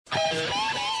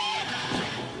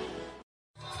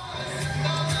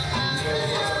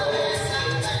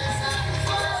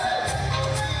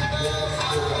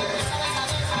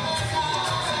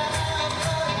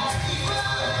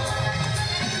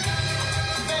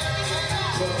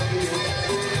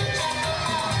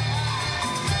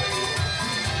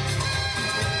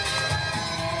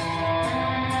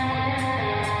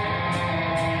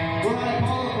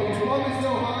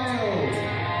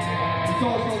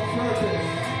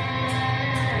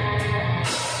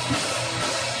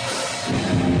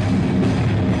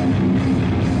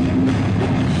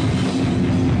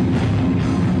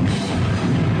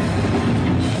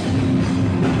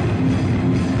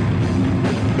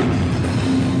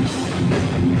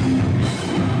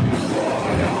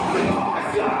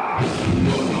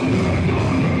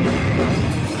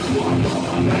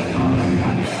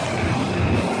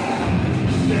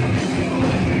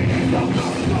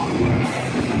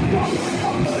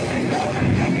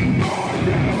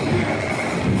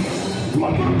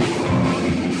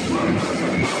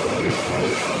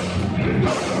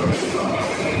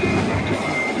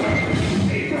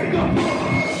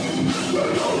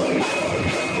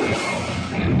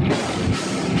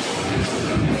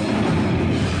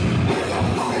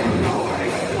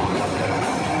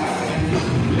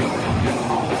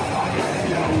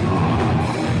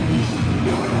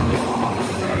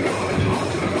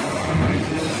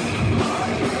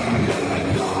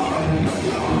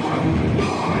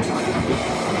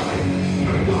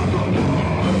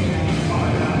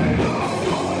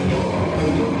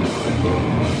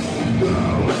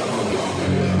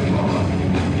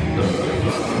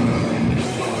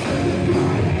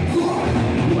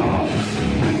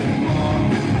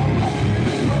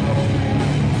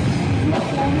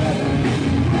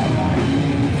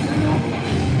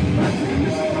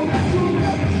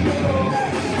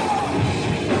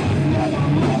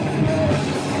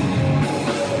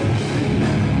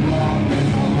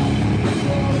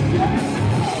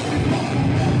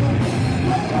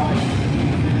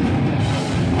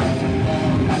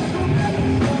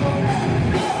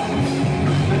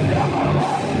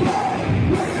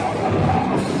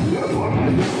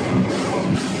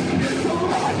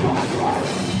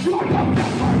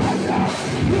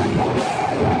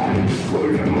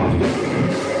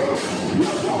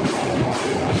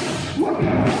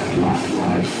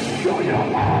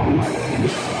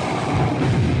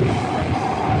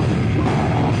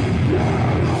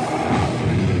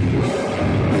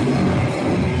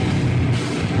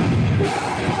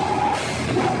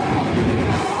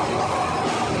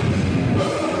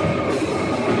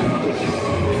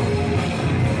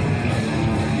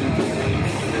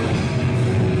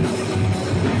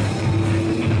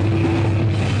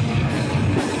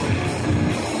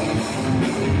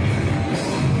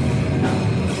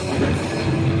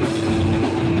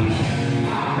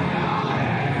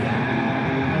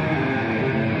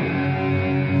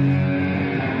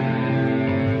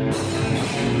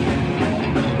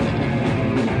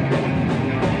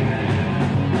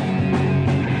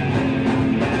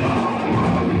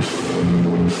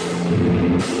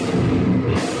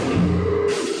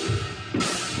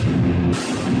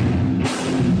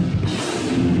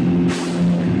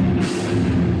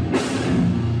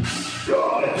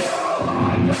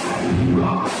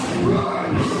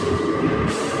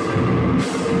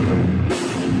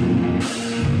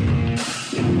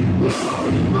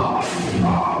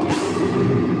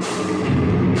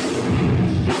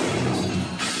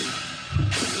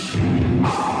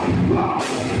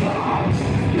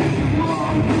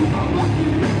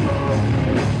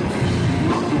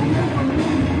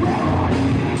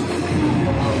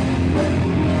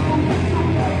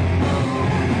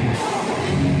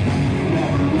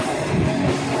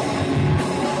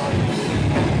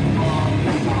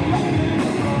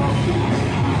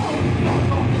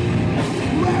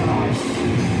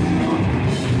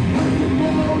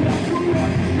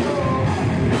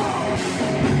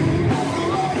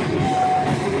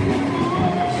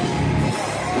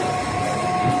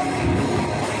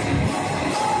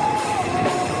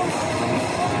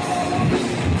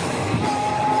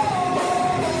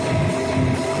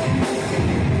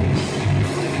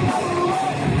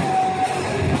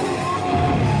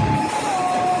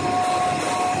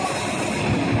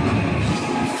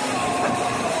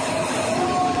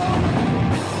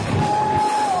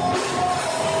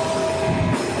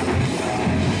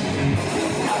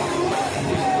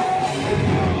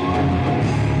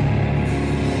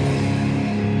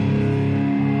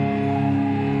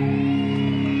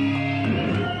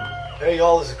Hey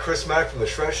y'all, this is Chris Mack from the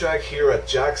Shred Shack here at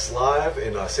Jack's Live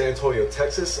in San Antonio,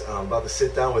 Texas. I'm about to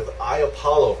sit down with I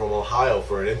Apollo from Ohio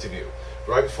for an interview.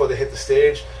 right before they hit the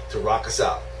stage to rock us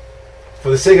out. For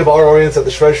the sake of our audience at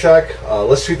the Shred Shack,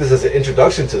 let's treat this as an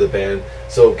introduction to the band.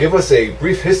 So give us a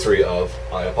brief history of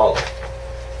I Apollo.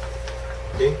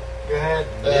 Okay, go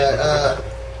ahead.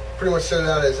 Pretty much started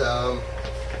out as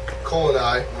Cole and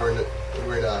I were in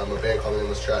a band called The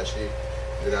Nameless Tragedy.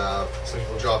 And some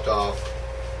people dropped off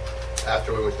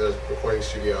after we went to the recording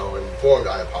studio and formed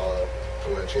I Apollo.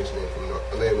 I'm going to change the name from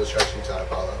The Nameless Tragedy to I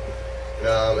Apollo.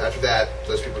 And after that,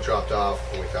 those people dropped off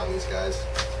and we found these guys.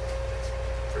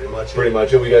 Pretty much. Pretty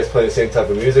much. We guys play the same type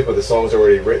of music with the songs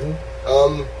already written?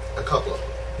 A couple of them.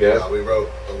 Yeah. We wrote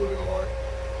a little bit more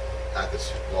at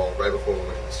this, right before we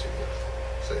went to the studio.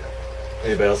 So yeah.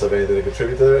 Anybody else have anything to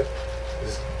contribute to that?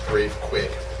 Just brief,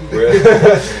 quick.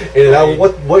 And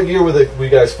what year were you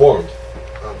guys formed?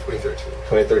 2013.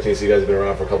 2013. So you guys have been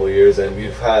around for a couple of years, and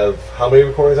you have how many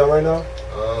recordings out right now?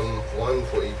 One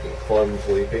full EP. One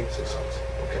full EP. 6 songs.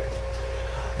 Okay.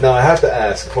 Now I have to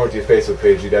ask, according to your Facebook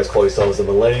page, you guys call yourselves the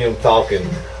Millennium Falcon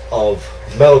of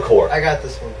metalcore. I got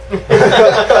this one.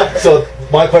 So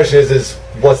my question is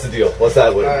what's the deal? What's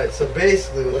that with? Alright, so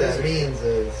basically what that means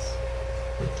is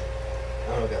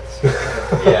I don't got this.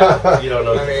 Yeah, you don't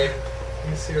know. I mean, you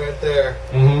can see right there.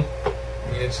 Mm-hmm.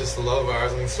 I mean, it's just a love of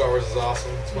ours. I mean, Star Wars is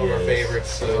awesome. It's one of our favorites.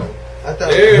 So, I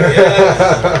thought dude,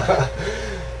 yeah.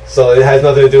 So it has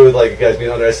nothing to do with like you guys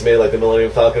being underestimated. Like the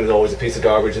Millennium Falcon is always a piece of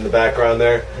garbage in the background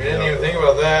there. We didn't even think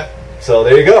about that. So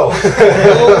there you go.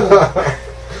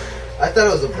 I thought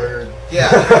it was a bird. Yeah.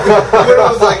 But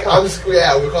I was like,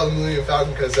 we call them Millennium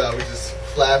Falcon because we just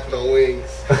flapping on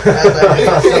wings. As I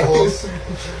did symbols.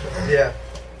 Yeah.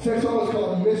 Next song is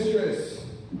called Mistress.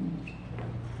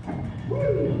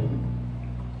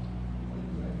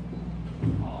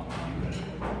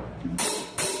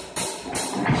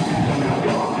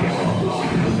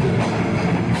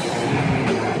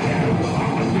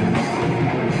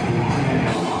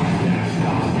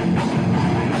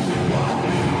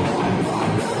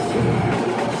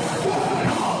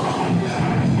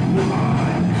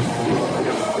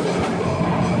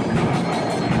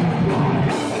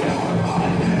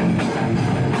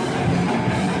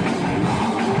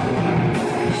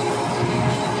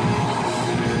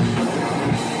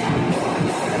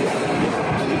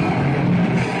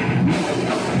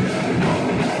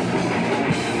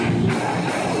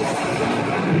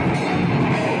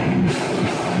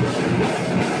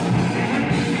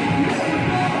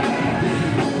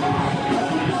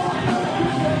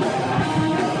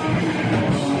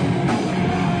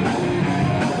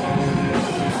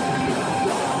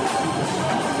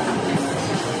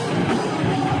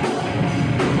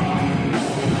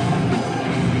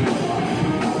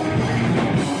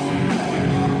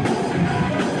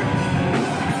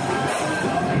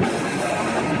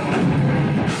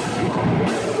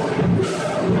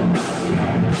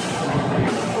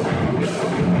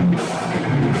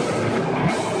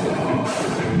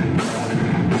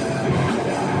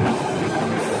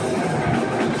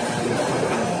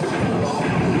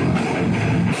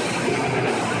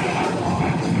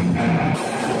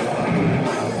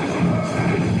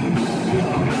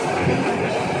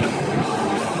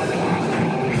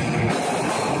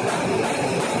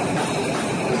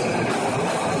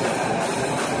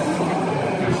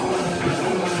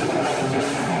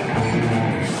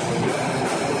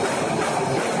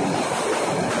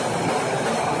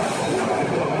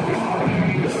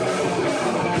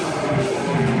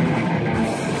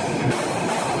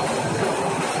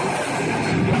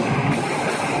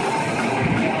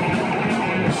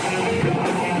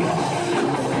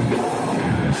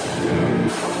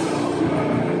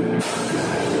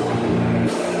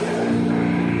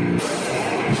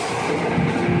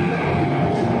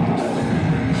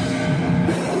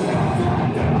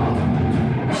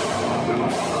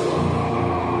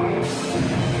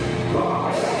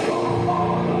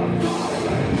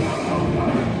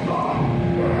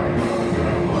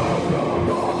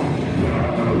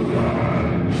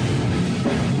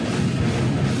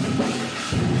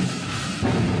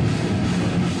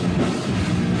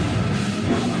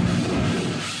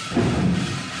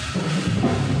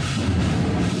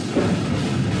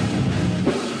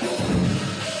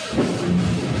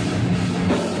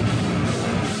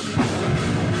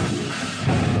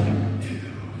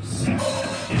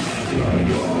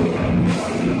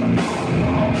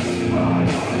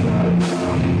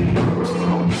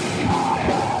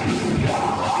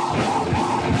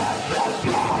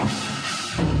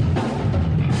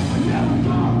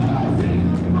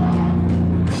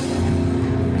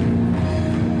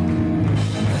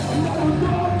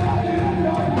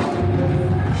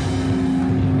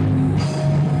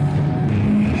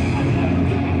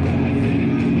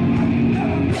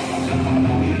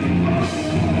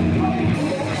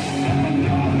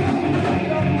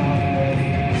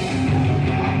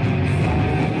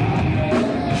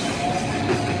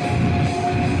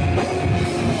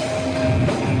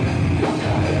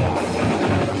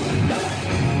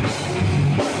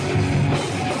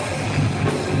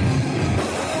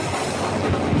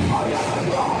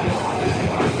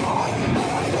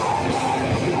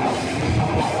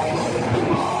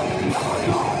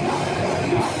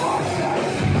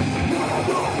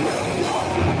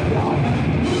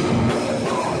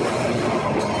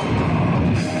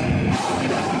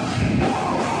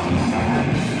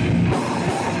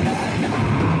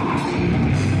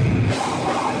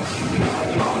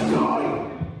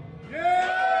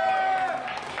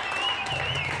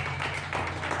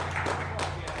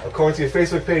 according to your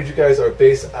Facebook page, you guys are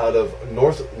based out of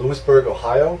North Lewisburg,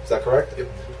 Ohio. Is that correct? Yep.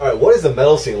 All right. What is the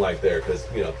metal scene like there? Because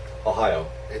Ohio.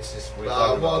 It's just What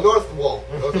are you talking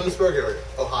North Lewisburg area,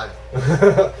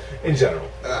 Ohio. In general.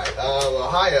 All right,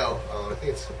 Ohio. I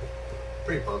think it's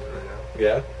pretty pumping right now.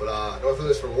 Yeah. But North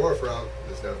Lewisburg, where we're from,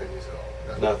 there's no venues at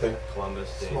all. Nothing. Columbus,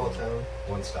 Small Dayton, town.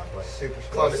 one stoplight. Super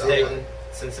small. Columbus, Stop Dayton, sign.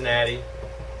 Cincinnati,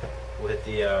 with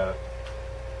the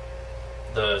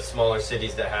smaller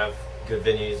cities that have good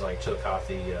venues like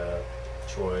Chillicothe,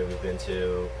 Troy. We've been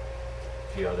to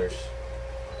a few others.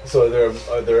 So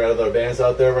are there other bands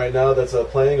out there right now that's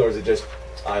playing, or is it just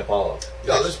Apollo?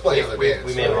 No, there's plenty of other bands.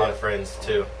 We made a lot of friends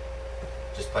too,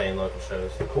 just playing local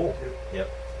shows. Cool. Yep.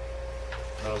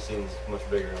 Metal scene's much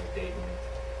bigger like Dayton.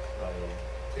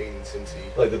 Dayton,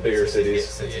 Cincy. Like the bigger cities.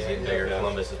 Since it's getting bigger, Yeah.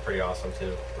 Columbus is pretty awesome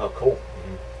too. Oh, cool.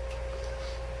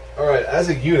 All right. As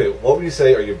a unit, what would you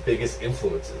say are your biggest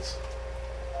influences?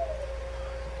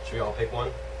 Should we all pick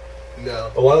one?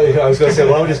 No. Well, I was going to say,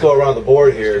 why don't we just go around the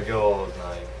board here? Go all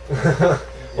night.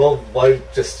 Well, why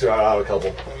just throw out a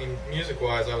couple? I mean,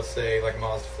 music-wise, I would say like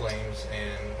Mazda Flames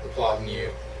and The Plot and You.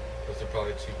 Those are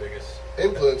probably the two biggest.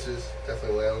 Influences,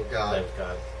 definitely Lamb of God. Thank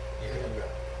God. Yeah.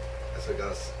 That's what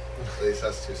got us, at least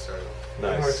us two started.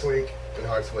 Nice. Heart's Wake. In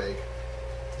Heart's Wake,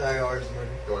 Die Hard is murder.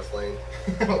 North Lane.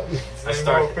 I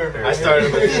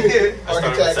started with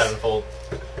Architects. Sevenfold.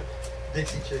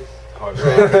 Dixie Chicks. Hard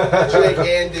Drake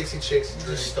and Dixie Chicks.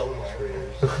 You just stole my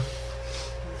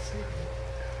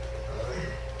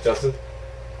Justin,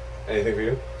 anything for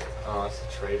you? It's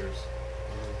the Traders.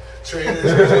 Traders. We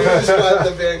just got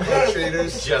the band called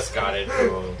Traders. Just got it.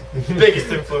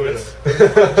 Biggest influence. Giant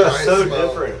So smile.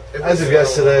 different. Every As of smile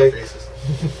yesterday. on our faces.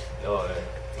 Oh,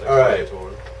 yeah. Like All right.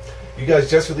 Tour. You guys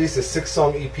just released a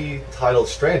 6-song EP titled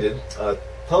Stranded.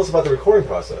 Tell us about the recording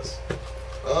process.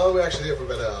 We were actually there for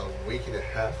about a week and a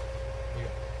half.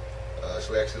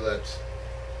 So we actually left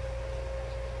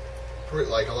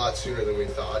like a lot sooner than we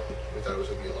thought. We thought it was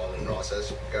going to be a long process.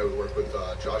 The guy we worked with,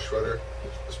 Josh Schroeder,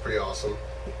 was pretty awesome.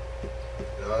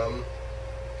 It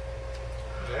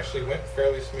actually went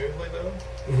fairly smoothly though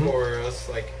Mhm. for us.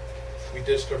 Like we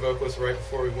ditched our vocalist right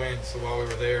before we went, so while we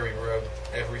were there, we wrote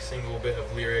every single bit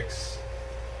of lyrics.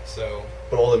 So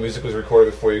But all the music was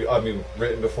recorded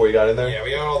written before you got in there? yeah,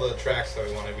 we had all the tracks that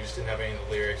we wanted. We just didn't have any of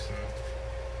the lyrics, and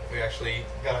we actually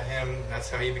got him. That's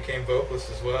how he became vocalist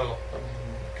as well.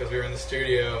 Because we were in the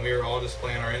studio and we were all just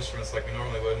playing our instruments like we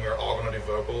normally would, and we were all going to do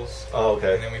vocals. Oh, And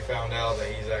okay. then we found out that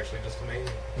he's actually just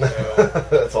amazing. So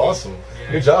That's awesome.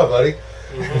 Yeah. Good job, buddy.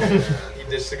 he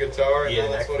ditched the guitar, and Yeah,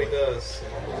 now that's what he does.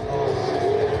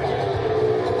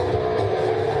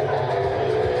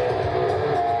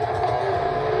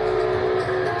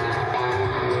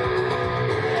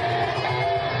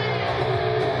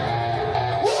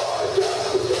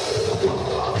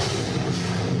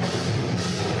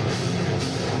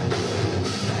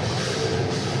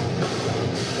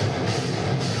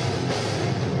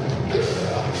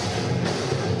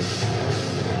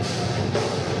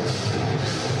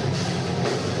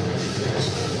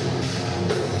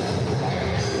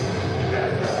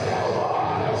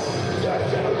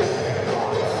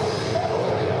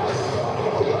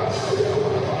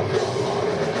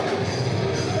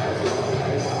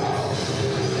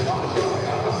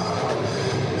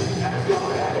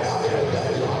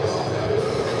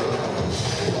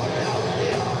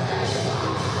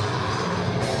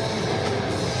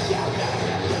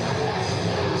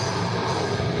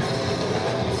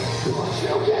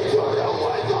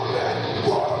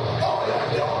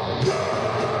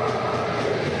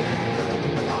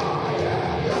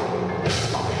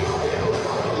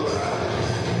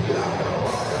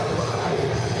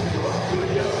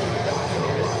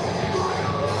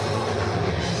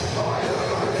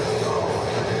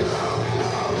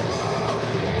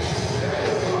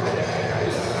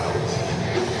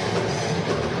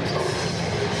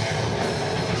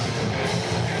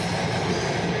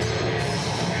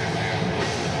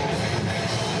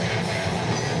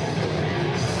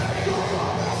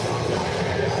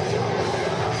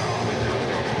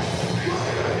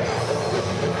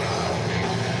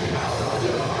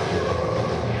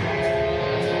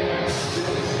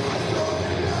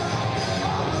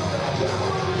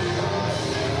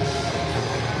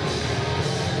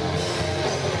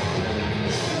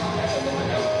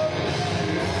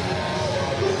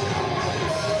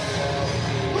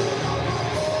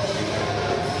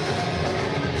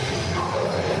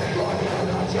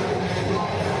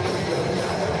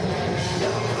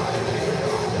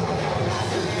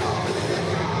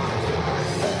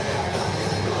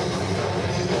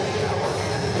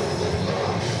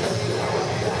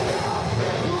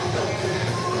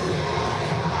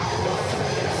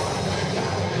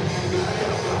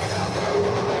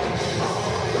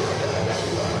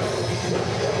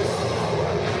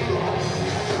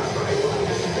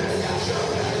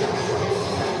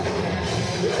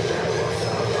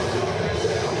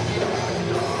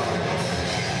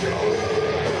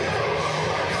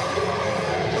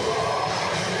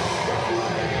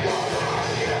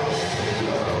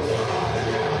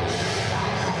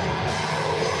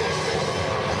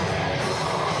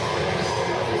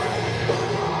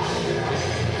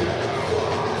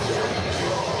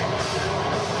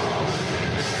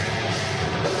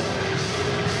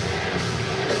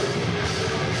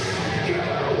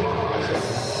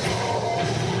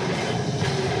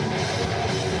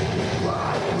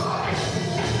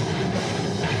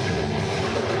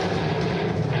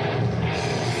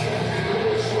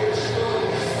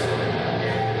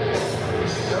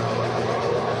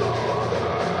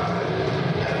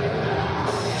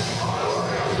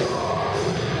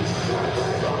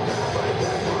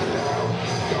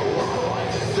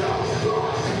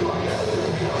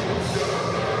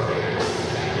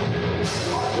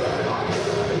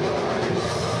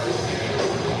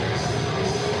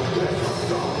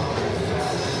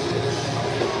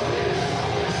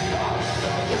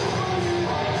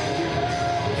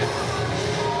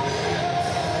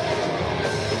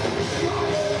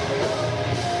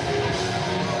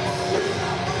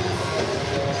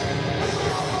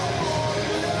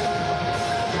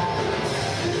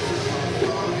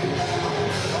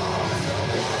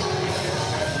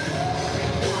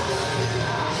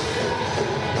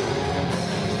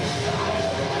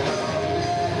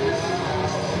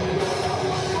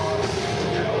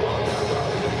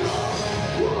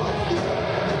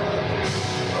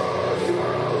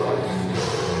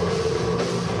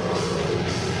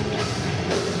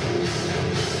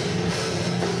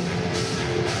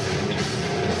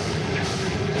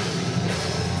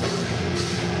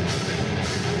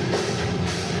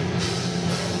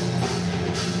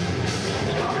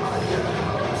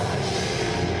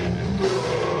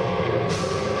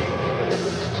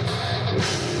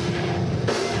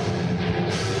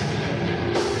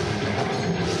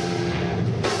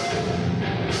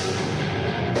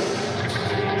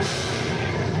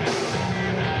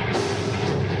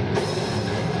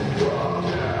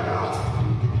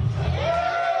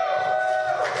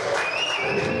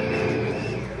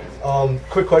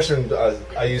 Quick question.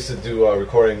 I used to do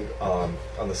recording on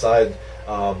the side.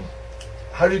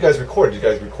 How did you guys record? Did you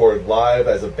guys record live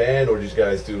as a band, or did you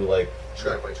guys do like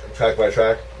Track by track. track by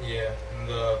track? Yeah, and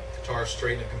the guitar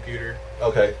straight in the computer,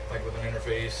 Okay, like with an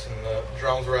interface, and the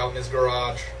drums were out in his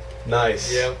garage.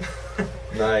 nice. Yep.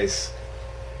 Nice.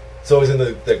 So it was in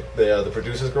the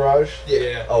producer's garage?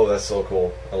 Yeah. Oh, that's so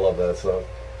cool. I love that stuff.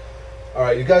 All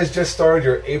right, you guys just started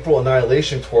your April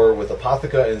Annihilation tour with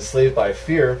Apotheca and Enslaved by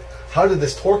Fear. How did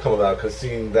this tour come about? Because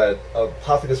seeing that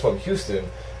Apotheca is from Houston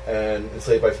and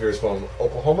Enslaved by Fear is from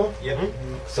Oklahoma, Yep.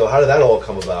 so how did that all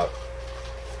come about?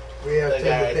 We have to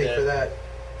That guy pay right for there. that.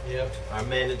 Yep. Our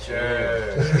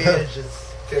manager. He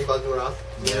manages. Tim Bucknoroth.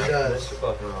 He Yeah. does. Mr.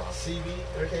 Bucknoroth. CB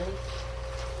Entertainment.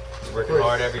 He's working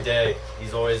hard every day.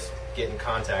 He's always getting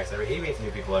contacts. He meets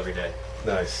new people every day.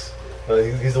 Nice.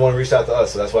 He's the one who reached out to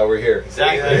us, so that's why we're here.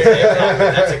 Exactly. Yeah.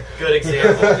 That's a good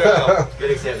example.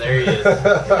 Good example. There he is.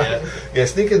 Yeah. Yeah,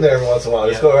 sneak in there every once in a while.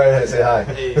 Just Yeah. go right ahead and say hi.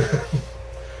 Hey.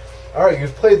 All right,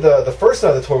 you've played the first night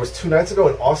of the tour was 2 nights ago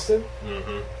in Austin.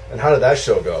 Mm-hmm. And how did that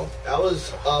show go? That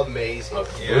was amazing.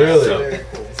 Yeah, Really? So, Very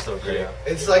cool. it's so great.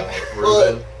 It's like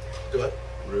Ruben. do what?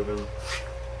 Ruben.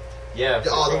 Yeah.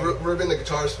 Ruben, the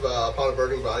guitarist of Upon a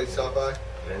Burning Body, stopped by.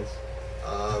 Vince.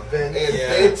 Vince. And Yeah.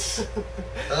 Vince.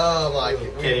 Oh my!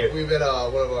 Kenny. We've been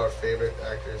one of our favorite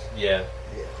actors. Yeah.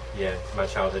 Yeah. Yeah. My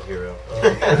childhood hero.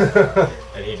 Oh,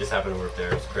 And he just happened to work there.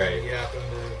 It was great. He happened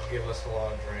to give us a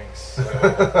lot of drinks.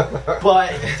 So,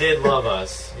 But he did love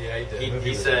us. yeah, he did.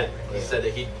 He said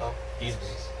that he's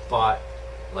bought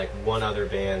like one other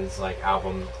band's like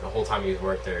album the whole time he's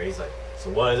worked there. He's like, so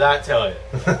what does that tell you?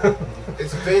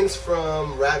 It's Vince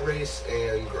from Rat Race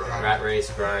and Grind. Rat Race,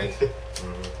 Grind.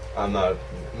 I'm not.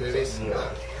 Movies. No.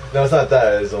 No, it's not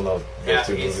that. I just don't know Yeah, those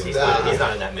two he's movies. not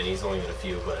in that many. He's only in a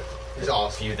few, but He's a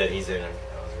awesome. few that he's in.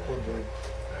 Cool dude.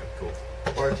 Alright, cool.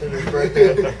 Bartender's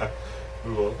birthday.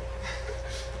 Move on.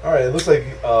 All right, it looks like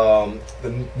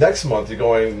the next month you're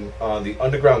going on the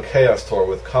Underground Chaos tour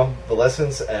with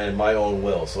Convalescence and My Own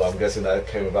Will. So I'm guessing that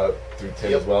came about through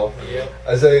Tim Yep. as well. Yeah,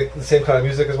 Is it the same kind of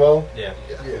music as well? yeah.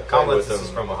 Yeah. Yeah. Convalescence With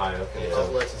is from Ohio. And Yeah.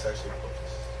 Convalescence actually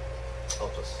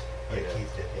helped us. Yeah,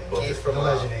 Keith did. Yeah. Keith from the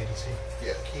Legend Agency.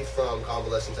 Yeah, Keith from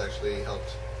Convalescence actually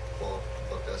helped. Well,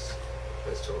 booked us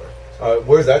this tour.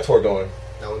 Where's that tour going?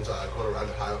 That one's going around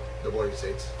Ohio, the bordering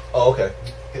states. Oh, okay.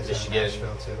 Gives Michigan.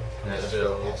 Nashville too.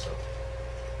 Nashville. also.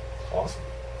 Awesome.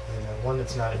 And one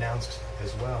that's not announced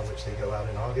as well, which they go out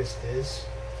in August, is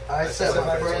I set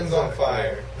my friends on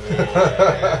fire.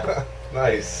 Yeah.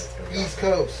 Nice. East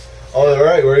Coast. Oh, all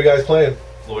right. Where are you guys playing?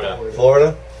 Florida.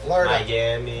 Florida? Florida.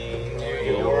 Miami.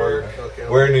 New York. Okay.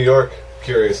 Where in New York?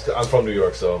 Curious. I'm from New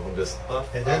York, so I'm just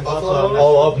and then Buffalo. Buffalo.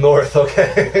 all up north.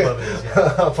 Okay. Club it is,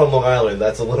 yeah. I'm from Long Island.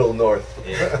 That's a little north,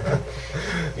 Yeah.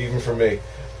 even for me.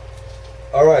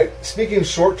 All right. Speaking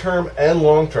short term and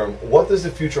long term, what does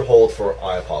the future hold for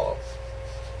iApollo?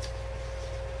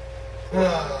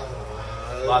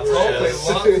 Lots of Hopefully, shows.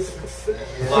 lots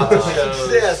Lots of shows.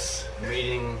 success.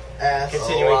 Meeting. Ass.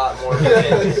 Continuing. A lot more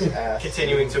Ass.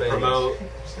 Continuing to promote.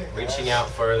 Reaching out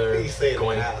further. He's saying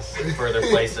Going ass. further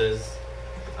places.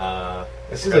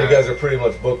 It seems like you guys are pretty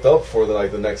much booked up for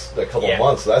the next couple Yeah. of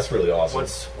months. So that's really awesome.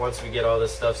 Once we get all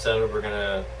this stuff settled, we're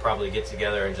gonna probably get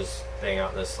together and just bang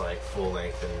out this like full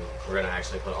length, and we're gonna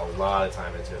actually put a lot of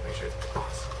time into it. Make sure it's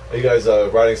awesome. Are you guys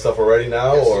writing stuff already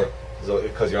now, Yes. or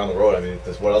because you're on the road? I mean,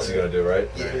 what else are you gonna do, right?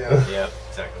 Yeah. Yeah,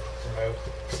 exactly. Promote.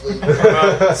 Sleep.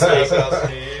 Promote, sleep, South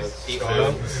Seas. eat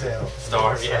Starve. food, Sale.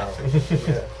 starve. Yeah.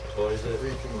 Yeah. What is it?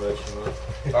 Promotion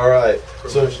month. All right.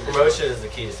 So Promotion is the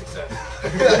key to success.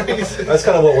 that's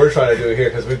kind of what we're trying to do here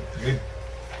because we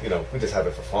just have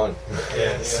it for fun.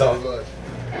 Yeah. So. Pretty much.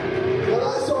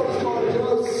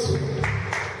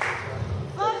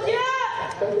 Fuck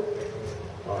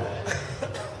yeah!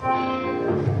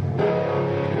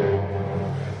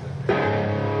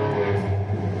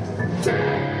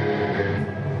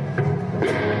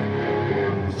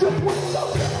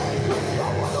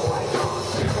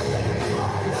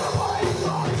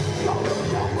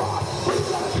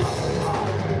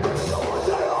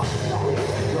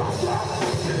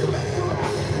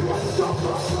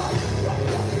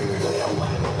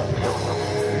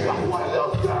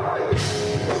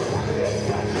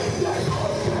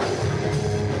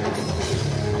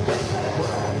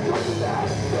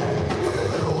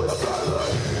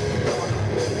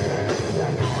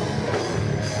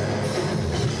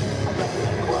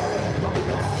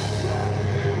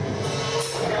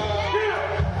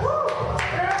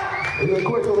 We do a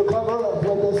quick little cover of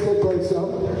When This Kid Breaks Up.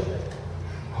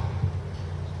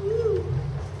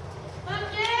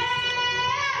 Fuck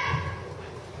yeah!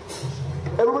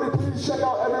 Everybody please check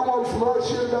out everyone's merch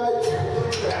here tonight.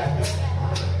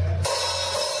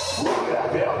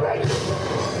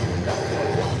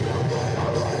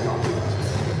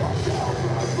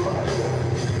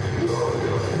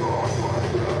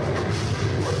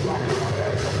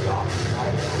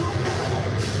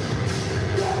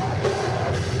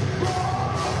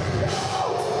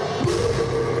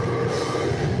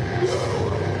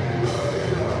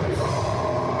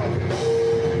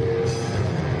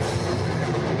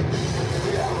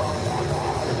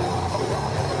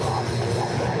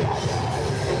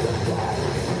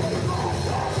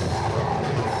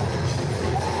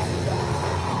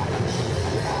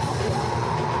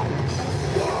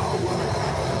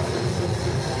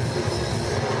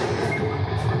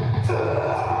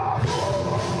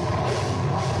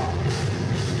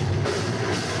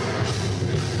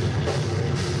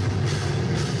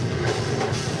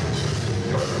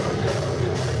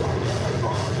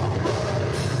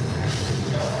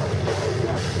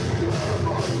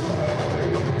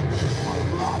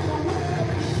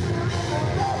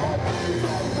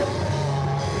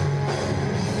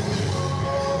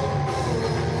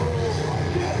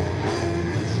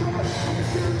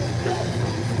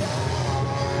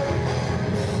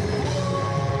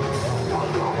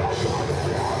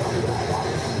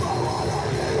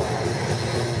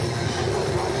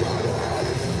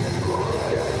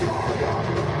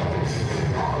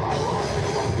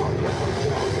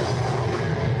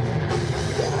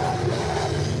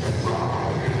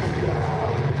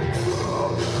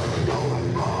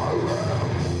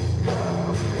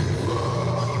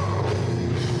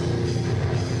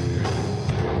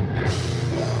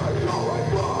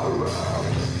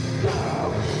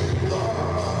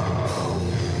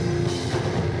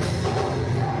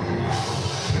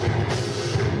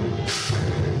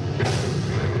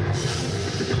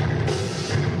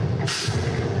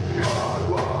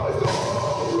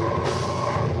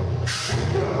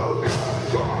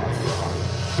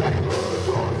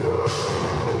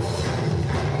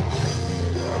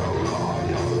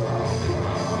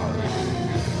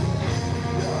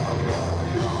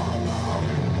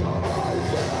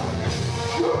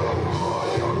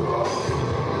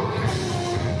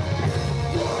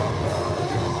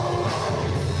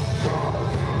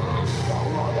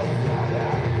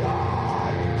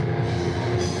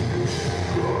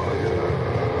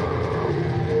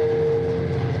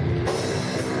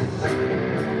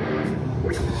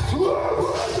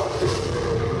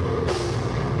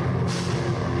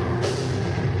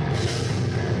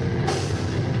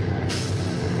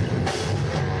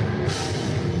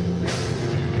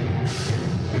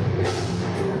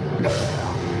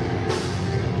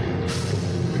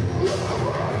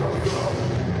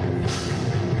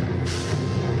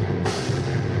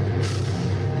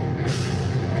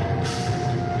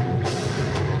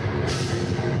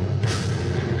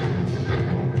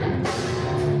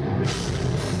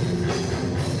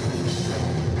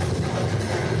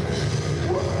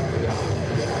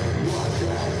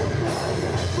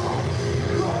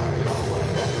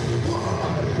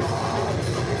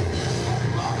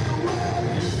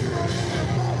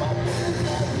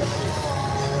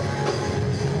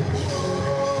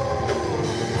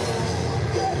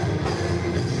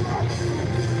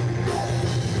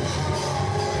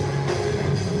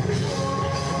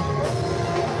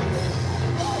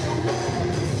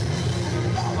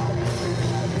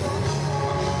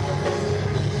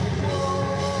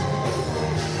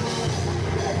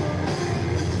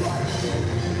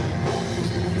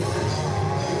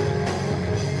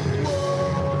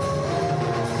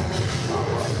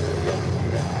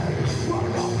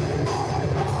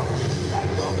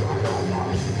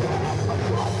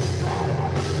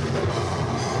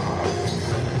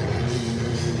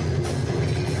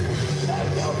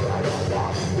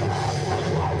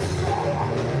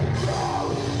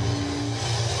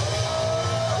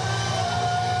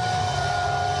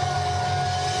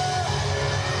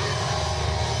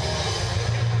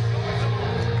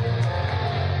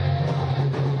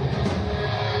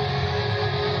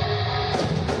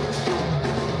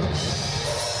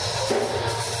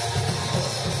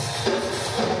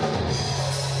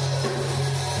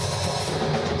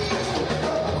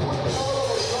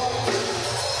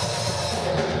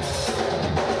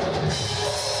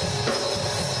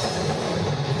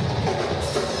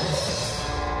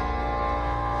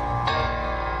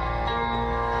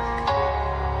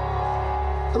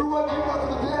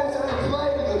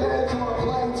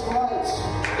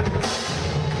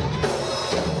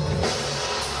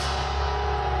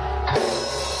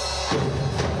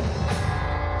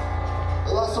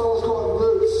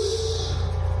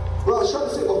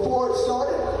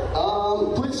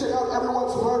 Please check out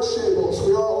everyone's merch tables.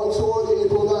 We are on tour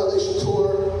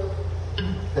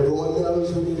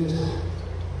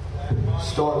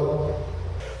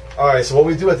right, so what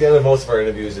we do at the end of most of our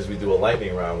interviews is we do a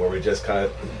lightning round where we just kind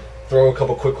of throw a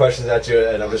couple quick questions at you,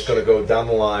 and I'm just going to go down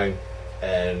the line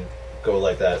and go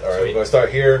like that. All right, we're going to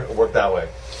start here and work that way.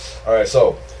 All right,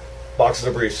 so boxers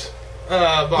or briefs?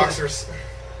 Boxers.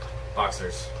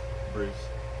 Boxers. Briefs.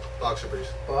 Boxer briefs.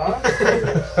 What?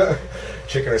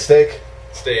 Chicken or steak?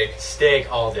 Steak.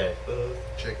 Steak all day.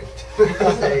 Chicken.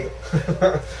 Hey,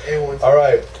 everyone's All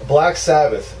right, Black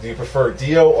Sabbath. Do you prefer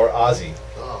Dio or Ozzy?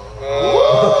 Come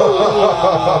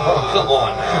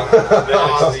on now.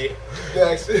 Ozzy.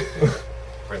 Next.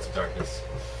 Prince of Darkness.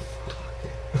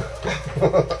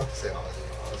 Say Ozzy.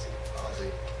 Ozzy.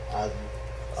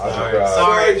 Ozzy Rock.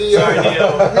 Sorry, Dio. sorry,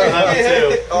 Dio. Love you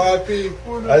too. R.I.P.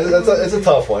 It's a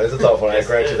tough one. It's a tough one. I Yes,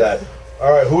 grant it you is. that.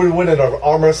 All right, who would win in an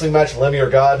arm wrestling match, Lemmy or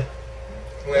God?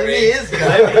 Lemmy is God.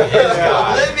 Lemmy is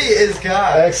God. Lemmy is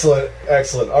God. Excellent,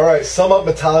 excellent. All right, sum up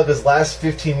Metallica's last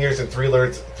 15 years in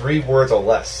 3 words or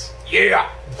less. Yeah.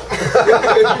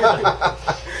 I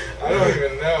don't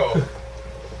even know.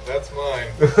 That's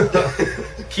mine.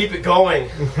 Keep it going.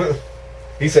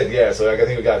 He said yeah, so I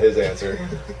think we got his answer.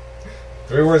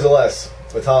 3 words or less.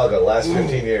 Metallica, last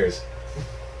 15 years.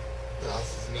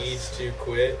 Needs to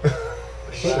quit.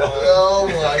 Oh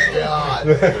my god.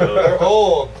 They're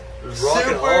old.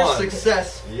 Rocking Super on.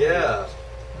 success. Yeah.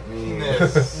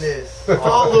 Yes.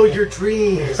 Follow your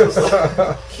dreams.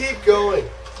 Keep going.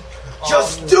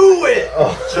 Just do it.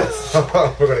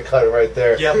 We're going to cut it right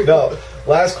there. Yep. No,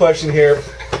 last question here.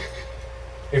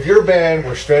 If your band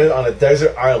were stranded on a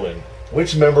desert island,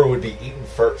 which member would be eaten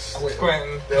first?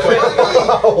 Quentin.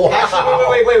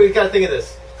 Actually, wait. We gotta think of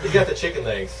this. He's got the chicken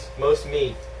legs. Most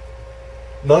meat.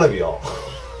 None of y'all.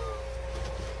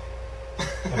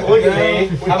 Look at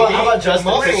me. How about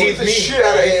Justin? Most Because Eat he's the me. shit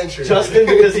out of Andrew. Justin,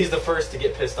 because he's the first to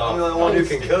get pissed off. I'm the only one who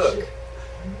can cook.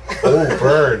 Oh,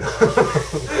 burn.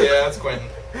 Yeah, that's Quentin.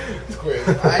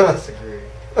 I disagree.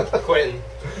 Quentin.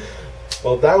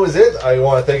 Well, that was it. I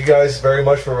want to thank you guys very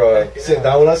much for sitting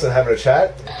down with us and having a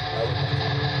chat.